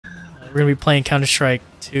we're gonna be playing Counter-Strike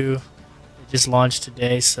 2. It just launched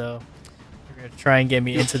today, so we're gonna try and get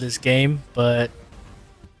me into this game. But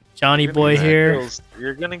Johnny boy here.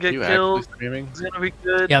 You're gonna get killed. It's gonna be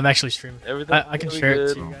good. Yeah, I'm actually streaming. I can share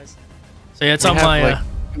it to you guys. So yeah, it's on my. Like,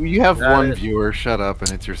 you have one viewer. Shut up,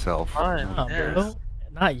 and it's yourself. Fine. Oh, bro.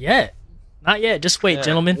 Not yet. Not yet. Just wait,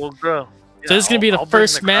 gentlemen. We'll grow. So this is gonna be the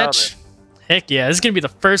first match. Heck yeah, this is gonna be the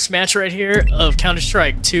first match right here of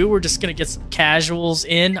Counter-Strike 2. We're just gonna get some casuals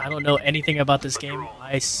in. I don't know anything about this game.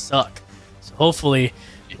 I suck. So hopefully,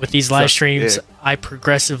 with these live streams, I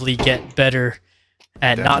progressively get better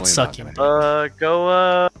at not sucking.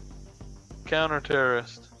 Go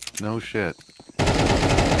counter-terrorist. No shit.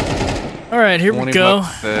 All right, here we go.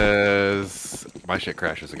 Says my shit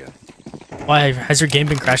crashes again. Why has your game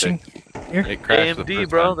been crashing? Here? It crashed AMD,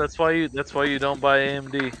 bro. That's why you don't buy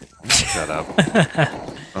AMD. Shut up.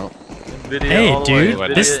 Oh. NVIDIA hey,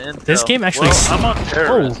 dude, this game actually. Well, I'm on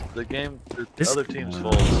terrorist. The other team's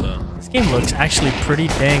full, so this game looks actually pretty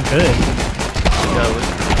dang good.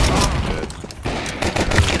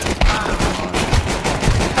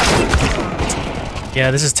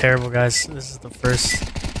 Yeah, this is terrible, guys. This is the first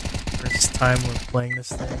time we're playing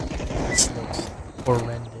this thing. This looks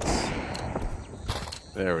horrendous.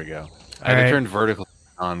 There we go. I had to turn vertical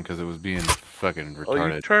on because it was being fucking retarded. Oh,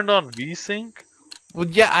 you turned on VSync? Well,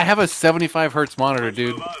 yeah, I have a 75 hertz monitor,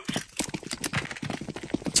 dude.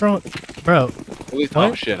 What's wrong, bro?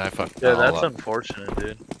 Oh shit, I fucked. Yeah, that's unfortunate,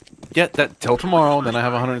 dude. Yeah, that till tomorrow. Then I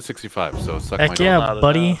have 165. So suck heck yeah,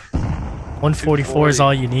 buddy. 144 is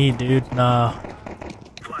all you need, dude. Nah.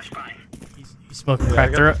 He's smoking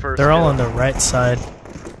crack. They're all on the right side.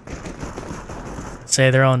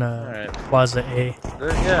 Say they're on Plaza A.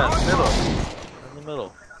 Yeah, middle. In the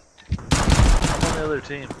middle. I'm on the other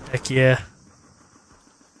team. Heck yeah.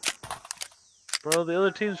 Bro, the other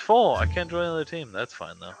team's full. I can't join the other team. That's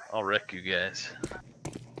fine, though. I'll wreck you guys.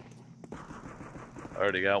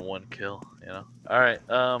 Already got one kill, you know. Alright,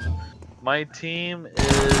 my team is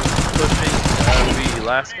pushing B.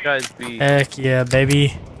 Last guy's B. Heck yeah,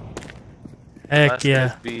 baby. Heck yeah.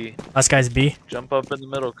 Guy's B. Last guy's B. Jump up in the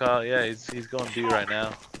middle, Kyle. Yeah, he's going B right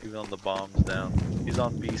now. Even on the bombs down. He's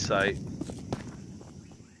on B site.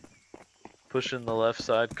 Pushing the left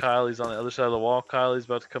side. Kyle, he's on the other side of the wall. Kyle, he's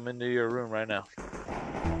about to come into your room right now.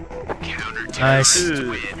 Nice.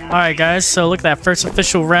 Alright, guys, so look at that first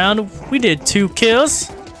official round. We did 2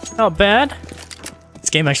 kills. Not bad. This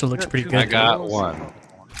game actually looks pretty good. I got one.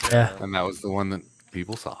 Yeah. And that was the one that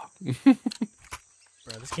people saw. Bro,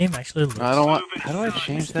 this game actually looks... I don't want... How do I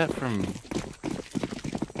change that from...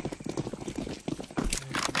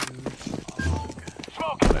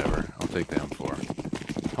 Whatever. I'll take the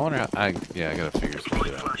M4. I wonder how... Yeah, I gotta figure some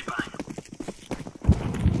shit out.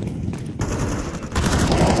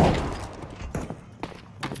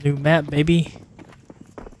 New map, baby.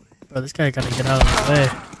 Bro, this guy gotta get out of the way.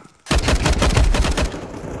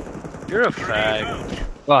 You're a fag.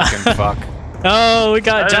 Fucking fuck. Oh, we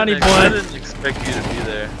got Johnny boy. I didn't expect you to be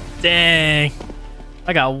there. Dang.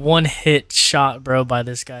 I got one hit shot, bro, by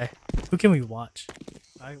this guy. Who can we watch?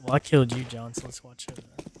 I killed you, John, so let's watch it.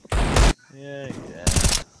 Yeah.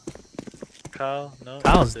 Kyle? No.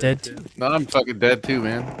 Kyle's dead too. No, I'm fucking dead too,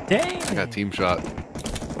 man. Dang. I got team shot.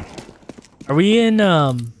 Are we in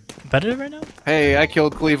competitive right now? Hey, I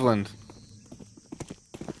killed Cleveland.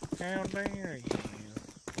 How dare you?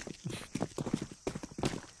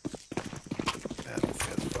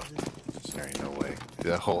 There ain't no way.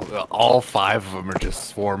 The whole, all 5 of them are just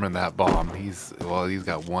swarming that bomb. He's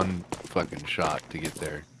got one fucking shot to get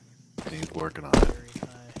there, and he's working on it.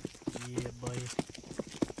 Yeah, buddy.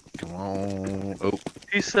 Come on. Oh.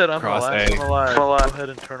 He said I'm alive. I'm alive. Go ahead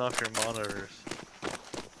and turn off your monitors.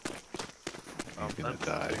 I'm gonna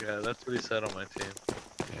die. Yeah, that's what he said on my team.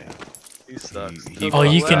 Yeah. He sucks. Oh,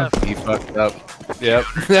 you can. He fucked up. Yep.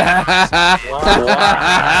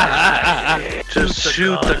 Just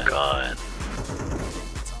shoot the gun.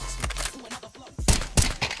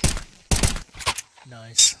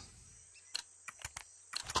 Nice.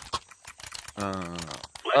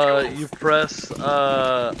 You press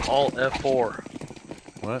Alt F4.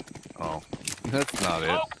 What? Oh, that's not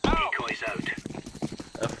it.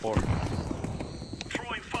 F4.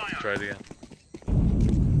 Try it again.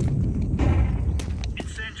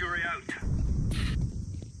 Incendiary out.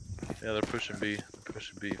 Yeah, they're pushing B. They're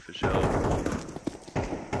pushing B for sure.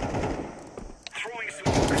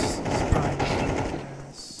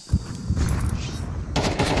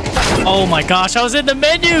 Oh my gosh, I was in the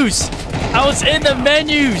menus! I was in the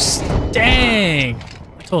menus! Dang!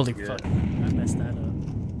 I totally fucked. I messed that up.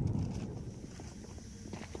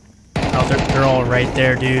 Oh, they're all right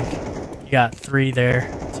there, dude. You got 3 there.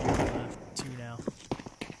 2 left.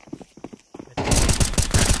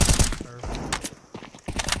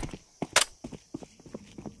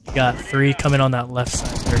 You got 3 coming on that left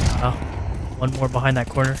side there, Kyle. 1 more behind that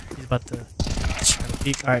corner. He's about to try to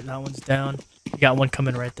peek. Alright, that one's down. You got 1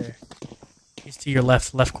 coming right there. He's to your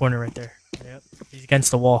left corner right there. Yep. He's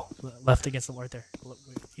against the wall. Left against the wall right there.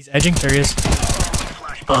 He's edging. There he is.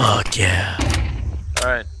 Fuck yeah.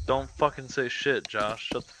 Alright, don't fucking say shit, Josh.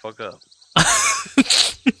 Shut the fuck up.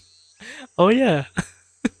 Oh yeah.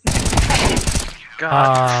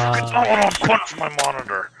 God. I want to punch my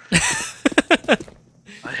monitor.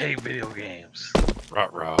 I hate video games.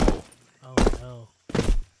 Ruh-roh. Oh no.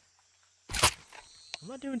 I'm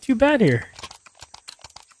not doing too bad here.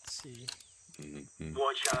 Let's see.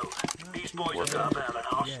 Watch out. These boys have got a bit of an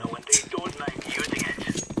arsenal and they don't mind using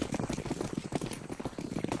it.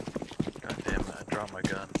 God damn it, I dropped my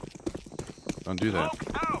gun. Don't do that.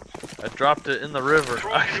 I dropped it in the river.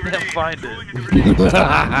 I can't find it.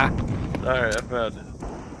 Alright, I found it.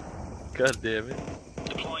 God damn it.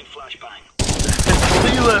 Deploying flashbang.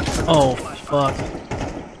 Oh fuck.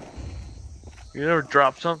 You ever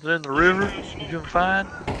drop something in the river you can find?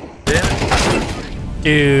 Damn it.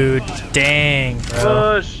 Dude, dang,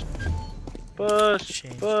 bro. Push! Push!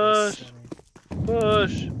 Push!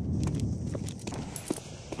 Push!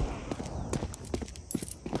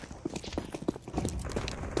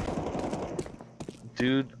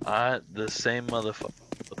 Dude, the same motherfucker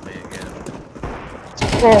with me again.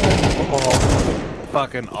 Oh,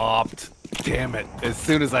 fucking opt. Damn it. As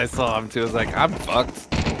soon as I saw him too, I was like, I'm fucked.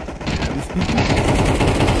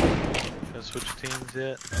 Gonna switch teams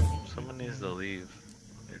yet? Someone needs to leave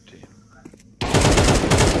your team.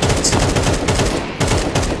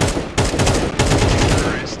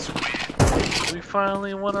 We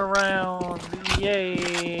finally won a round!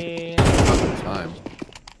 Yay! Time.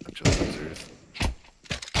 Bunch of losers.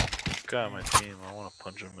 Got my team. I want to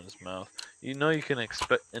punch him in his mouth. You know you can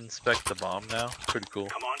inspect the bomb now? Pretty cool.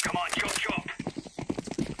 Come on, chop chop.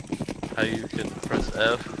 How you can press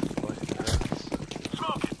F.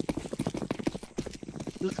 Smoke.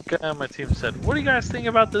 This guy on my team said, "What do you guys think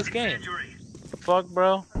about this game?" Fuck,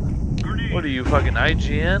 bro. Grenade. What are you, fucking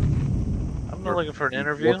IGN? I'm not looking for an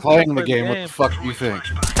interview. We're playing the Play game. What the fuck do you think?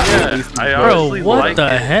 Yeah, I Bro, honestly what like the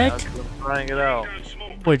it. heck? I'm trying it out.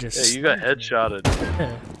 Boy, just Yeah, you got headshotted.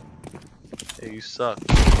 Yeah. Yeah, you suck.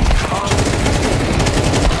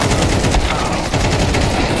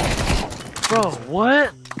 Bro,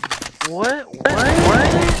 what? What?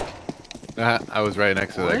 I was right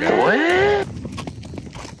next to that guy. What?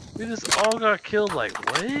 We just all got killed, like,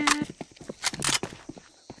 what?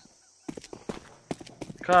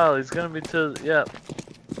 Kyle, he's gonna be to, yep,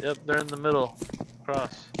 they're in the middle,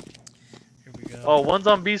 cross. Here we go. Oh, one's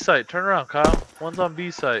on B site, turn around, Kyle. One's on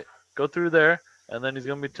B site, go through there, and then he's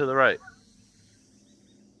gonna be to the right.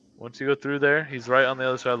 Once you go through there, he's right on the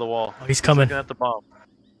other side of the wall. Oh, he's coming. Looking at the bomb.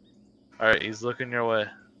 Alright, he's looking your way.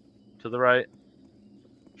 To the right.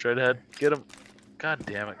 Straight ahead. Get him. God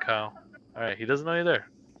damn it, Kyle. Alright, he doesn't know you're there.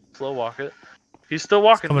 Slow walk it. He's still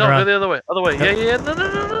walking. Coming No, around. go the other way. Other way. Yep. Yeah.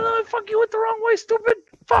 No. Fuck, you went the wrong way, stupid.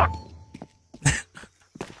 Fuck.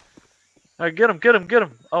 Alright, get him.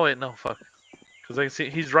 Oh, wait, no, fuck. Because I can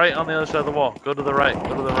see he's right on the other side of the wall. Go to the right.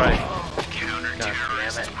 God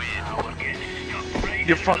damn it.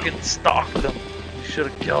 You fucking stalked him. You should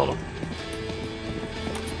have killed him.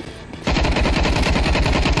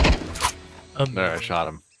 There, I shot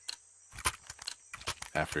him.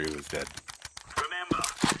 After he was dead. Remember,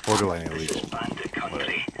 Borderline illegal. bandit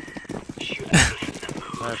country. Shoot everything that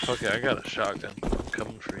moves. Alright, fuck it. I got a shotgun. I'm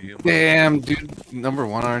coming for you. Damn, dude. Number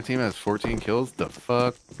 1 on our team has 14 kills. The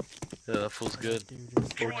fuck? Yeah, that feels good. Dude,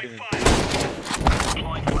 it's 14 and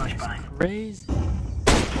Deploying flashbang. crazy.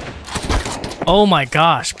 Oh my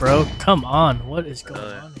gosh, bro. Come on. What is going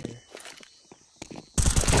yeah. on here?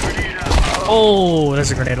 Grenade out. Oh,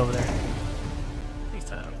 there's a grenade over there. At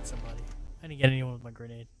least I got somebody. I didn't get anyone with my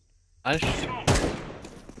grenade.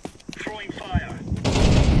 Throwing fire.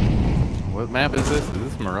 What map is this? Is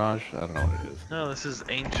this Mirage? I don't know what it is. No, this is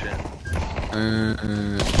ancient.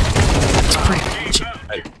 It's pretty glitchy.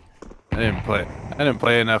 I didn't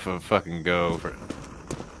play enough of fucking Go for.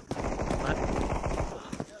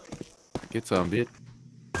 Get some, bitch.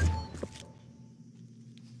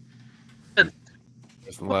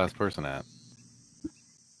 That's the last person at.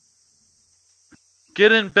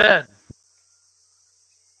 Get in bed.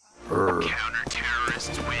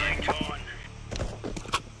 Counter-terrorists wing on.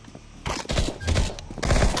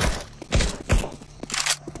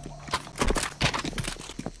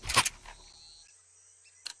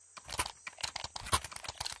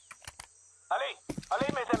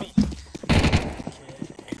 Allez, mes amis.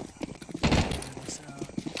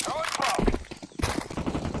 Throwing smoke.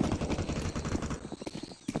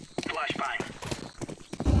 Flashbang.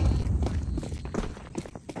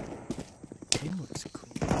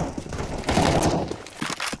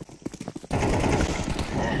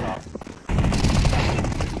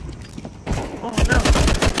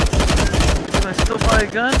 buy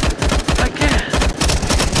a gun? I can't.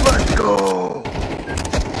 Let's go.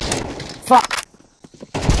 Fuck!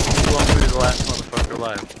 Who wants to be the last motherfucker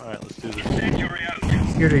alive? Alright, let's do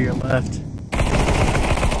this. Here to your left.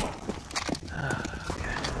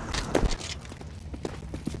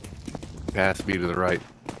 Pass B to the right.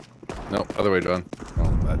 No, other way, John.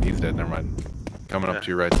 Oh, he's dead. Never mind. Coming up to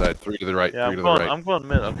your right side. 3 to the right. Yeah, 3 to the right. I'm going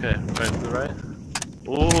mid. Okay, right to the right.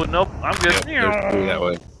 Ooh, nope. I'm good. Yep, there's 3 that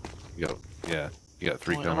way. Go. Yeah, you got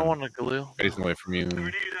 3 I coming. don't want to glue. Facing away from you.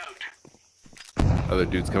 Other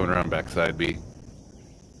dude's coming around backside B.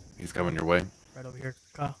 He's coming your way. Right over here,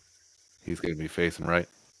 Kyle. He's gonna be facing right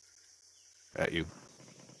at you.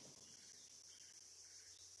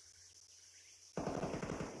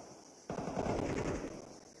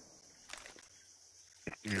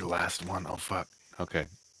 Your last one. Oh fuck. Okay.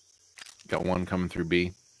 Got one coming through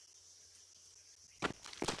B.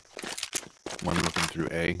 One looking through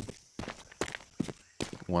A.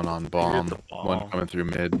 One on bomb. One coming through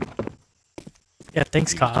mid. Yeah,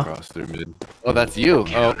 thanks, You just Kyle. crossed through mid. Oh, that's you.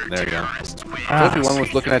 Oh, there you go. I told you one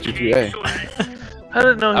was looking at you through A. I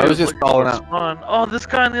didn't know he I was just calling out. spawn. Oh, this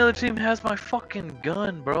guy on the other team has my fucking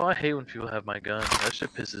gun, bro. I hate when people have my gun. That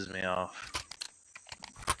shit pisses me off.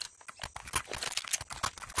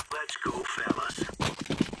 Let's go, fellas.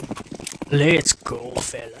 Let's go,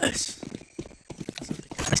 fellas. That's what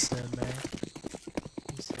the guy said, man.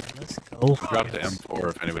 He said, let's go. Drop the M4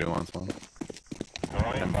 if anybody wants one.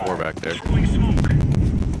 M4 back there. Throwing smoke.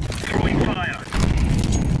 Throwing fire.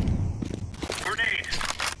 Grenade.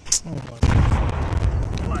 Oh my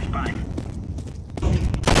Flashbang.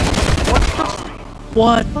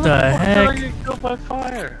 What the How heck? are you killed by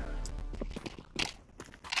fire?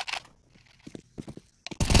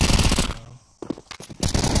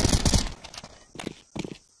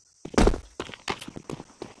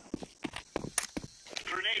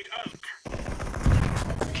 Grenade out.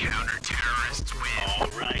 Counter-terrorists win.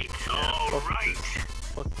 Alright.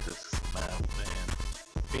 Fuck this map, man.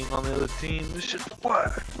 Being on the other team, this shit's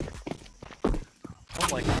whack. I'm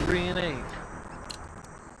like 3 and 8.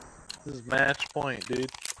 This is match point,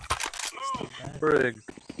 dude. Brig.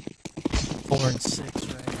 4 and 6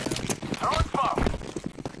 right now. Throwing fire.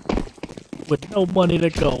 With no money to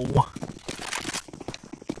go.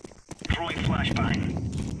 Throwing flashbang.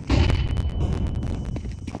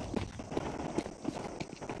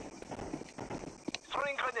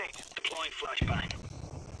 Throwing grenade. Deploying flashbang.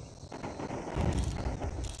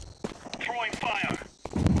 Throwing fire.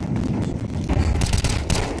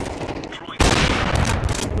 Throwing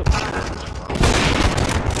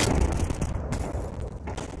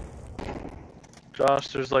Josh,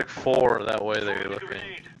 there's like 4 that way that you're looking.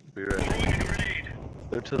 grenade. Be ready. Throwing a grenade.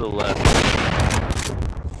 They're to the left.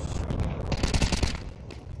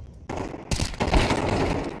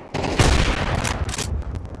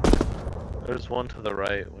 There's one to the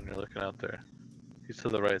right when you're looking out there. He's to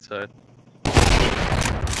the right side.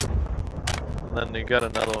 And then you got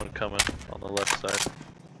another one coming on the left side.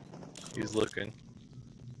 He's looking.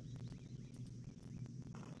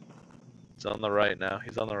 He's on the right now.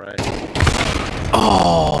 He's on the right.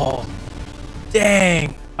 Oh!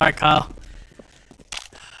 Dang! Alright, Kyle.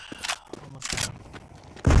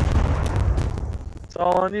 It's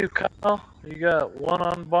all on you, Kyle. You got 1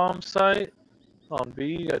 on bomb site. On B,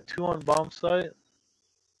 you got 2 on bomb site.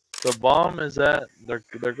 The bomb is at they're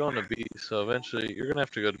going to B, so eventually you're gonna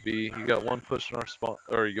have to go to B. You got 1 pushing our spawn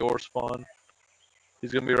or your spawn.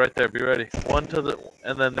 He's gonna be right there. Be ready. 1 to the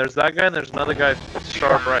and then there's that guy and there's another guy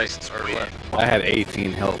sharp right or left. I had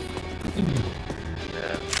 18 health.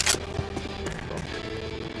 Yeah.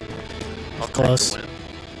 I'll take Close. the win.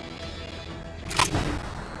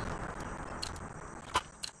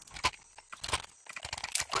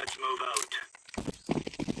 Let's move out.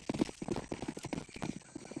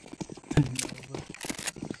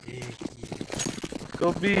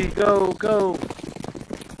 Go B, go, go.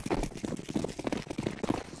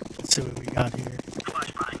 Let's see what we got here.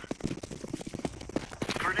 Flashbang.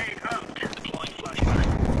 Grenade out. Deploying flashbang.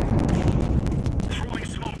 Throwing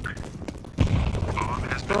smoke. Bomb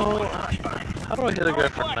has been Bro, flashbang. how do I hit a guy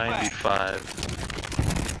for 95?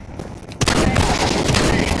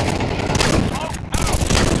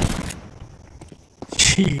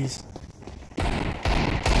 Jeez.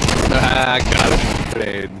 I got him with a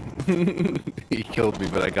grenade. He killed me,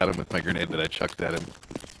 but I got him with my grenade that I chucked at him.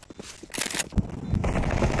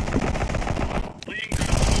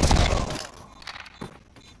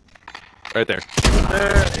 Right there.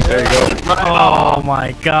 There you go. Oh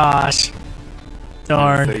my gosh. So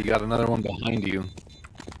Darn. you got another one behind you.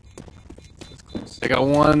 That's close. I got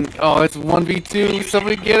one. Oh, it's 1v2.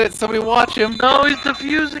 Somebody get it. Somebody watch him. No, he's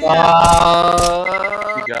defusing it.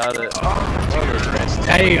 You He got it.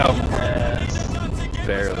 Damn. Yes.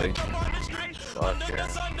 Barely. Fuck yeah.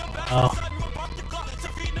 Oh.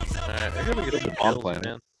 Alright, I gotta get some bomb kills, planet.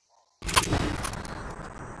 man.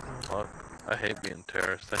 Fuck. I hate being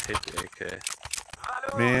terrorist. I hate the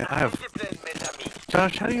AK. Man, I have.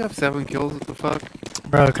 Josh, how do you have 7 kills? What the fuck?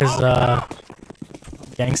 Bro, because,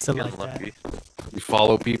 gangsta Getting like lucky. that. You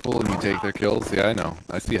follow people and you take their kills? Yeah, I know.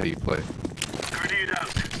 I see how you play.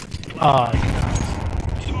 Oh,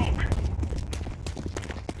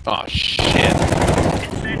 Oh shit.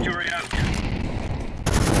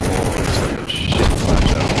 Oh, shit.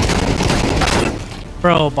 Watch out.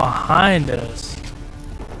 bro, behind us.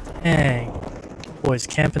 Dang. Boys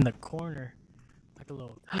camping the corner. Like a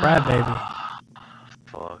little crab baby.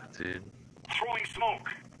 Fuck, dude. Throwing smoke.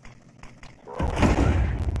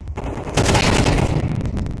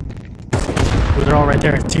 Ooh, they're all right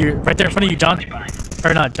there. Right there in front of you, John.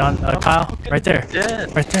 Or not, John. Kyle. Right there.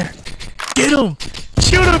 Dead. Right there. Get him!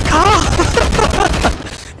 Shoot him, Kyle!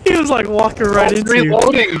 He was like walking right into you.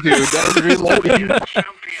 Reloading, dude. That was reloading.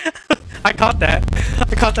 I caught that.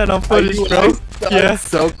 I caught that on footage, bro. I'm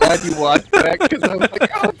so glad you watched that because I was like,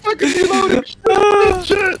 oh, fucking reloading.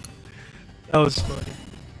 Shit. That was funny.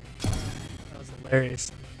 That was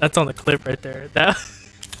hilarious. That's on the clip right there. That.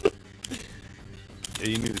 Yeah,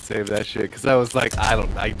 you need to save that shit because I was like,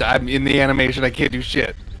 I'm in the animation. I can't do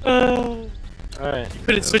shit. Alright.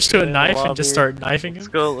 Could it switch to a knife and just start knifing him?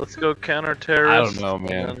 Let's go counter terrorist. I don't know,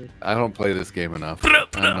 man. I don't play this game enough. I'm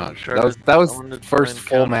not sure. That was the first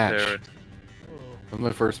full match. That was my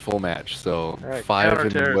first full match, so Alright, 5 and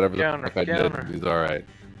counter-terrorist, whatever the counter, fuck I counter. did is alright.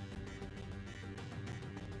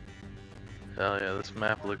 Hell yeah, this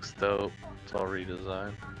map looks dope. It's all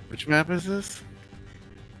redesigned. Which map is this?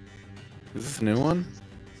 Is this a new one?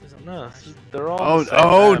 No, they're all the same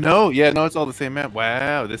map. No, yeah, no, it's all the same map.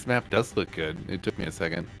 Wow, this map does look good. It took me a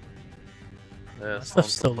second. Yeah, That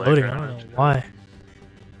stuff's still loading. I don't know why.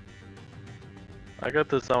 I got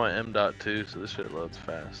this on my M.2, so this shit loads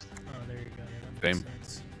fast. Oh, there you go. Yeah, that makes Same.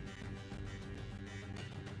 sense.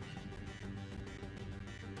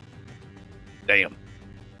 Damn.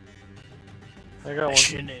 I got one.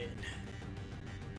 Mission in.